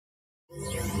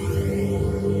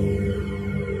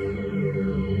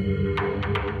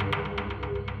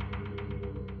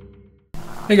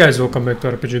Hey guys, welcome back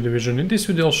to RPG Division. In this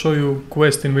video I'll show you a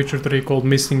quest in Witcher 3 called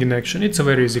Missing in Action. It's a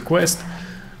very easy quest.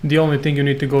 The only thing you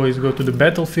need to go is go to the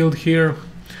battlefield here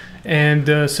and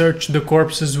search the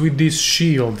corpses with this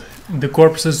shield. The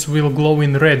corpses will glow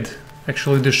in red.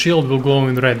 Actually, the shield will glow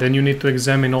in red, and you need to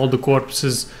examine all the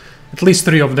corpses, at least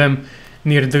 3 of them,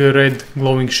 near the red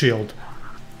glowing shield.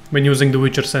 When using the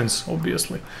Witcher sense,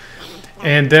 obviously.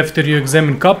 And after you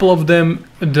examine a couple of them,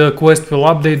 the quest will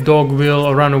update, dog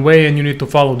will run away and you need to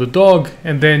follow the dog,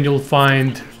 and then you'll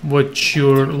find what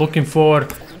you're looking for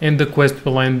and the quest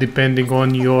will end depending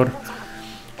on your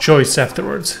choice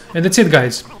afterwards. And that's it,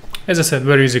 guys. As I said,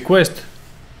 very easy quest.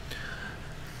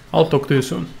 I'll talk to you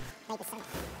soon.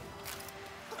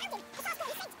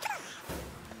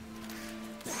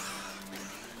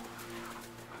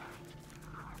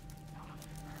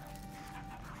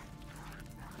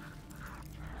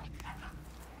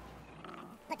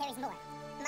 But there is more.